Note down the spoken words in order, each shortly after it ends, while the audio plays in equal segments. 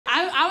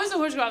was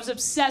a horse girl. I was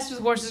obsessed with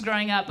horses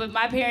growing up, but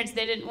my parents,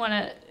 they didn't want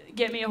to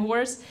get me a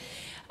horse.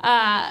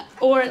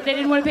 Or they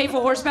didn't want to pay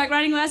for horseback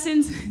riding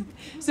lessons.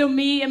 So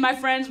me and my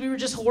friends, we were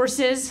just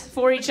horses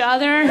for each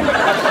other.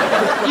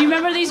 You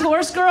remember these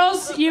horse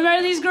girls? You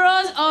remember these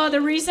girls? Oh,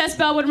 the recess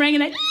bell would ring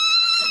and they...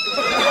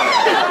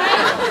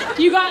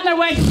 You got in their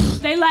way,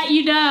 they let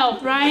you know,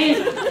 right?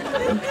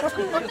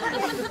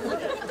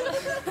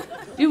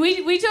 Dude,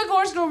 we took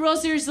horse girl real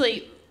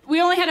seriously.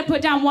 We only had to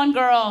put down one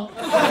girl.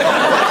 And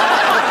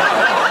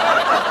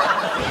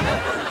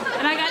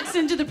I got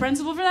sent to the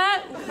principal for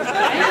that.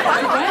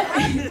 What?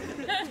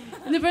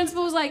 And the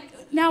principal was like,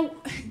 now,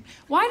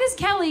 why does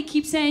Kelly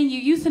keep saying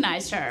you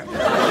euthanized her?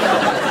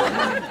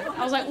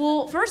 I was like,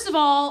 well, first of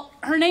all,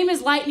 her name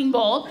is Lightning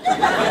Bolt.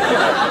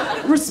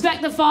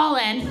 Respect the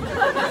fallen.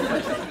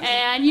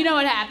 And you know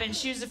what happened.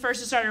 She was the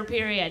first to start her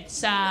period,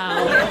 so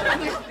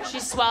she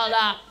swelled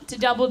up to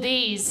double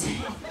D's.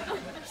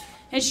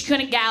 And she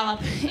couldn't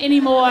gallop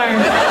anymore.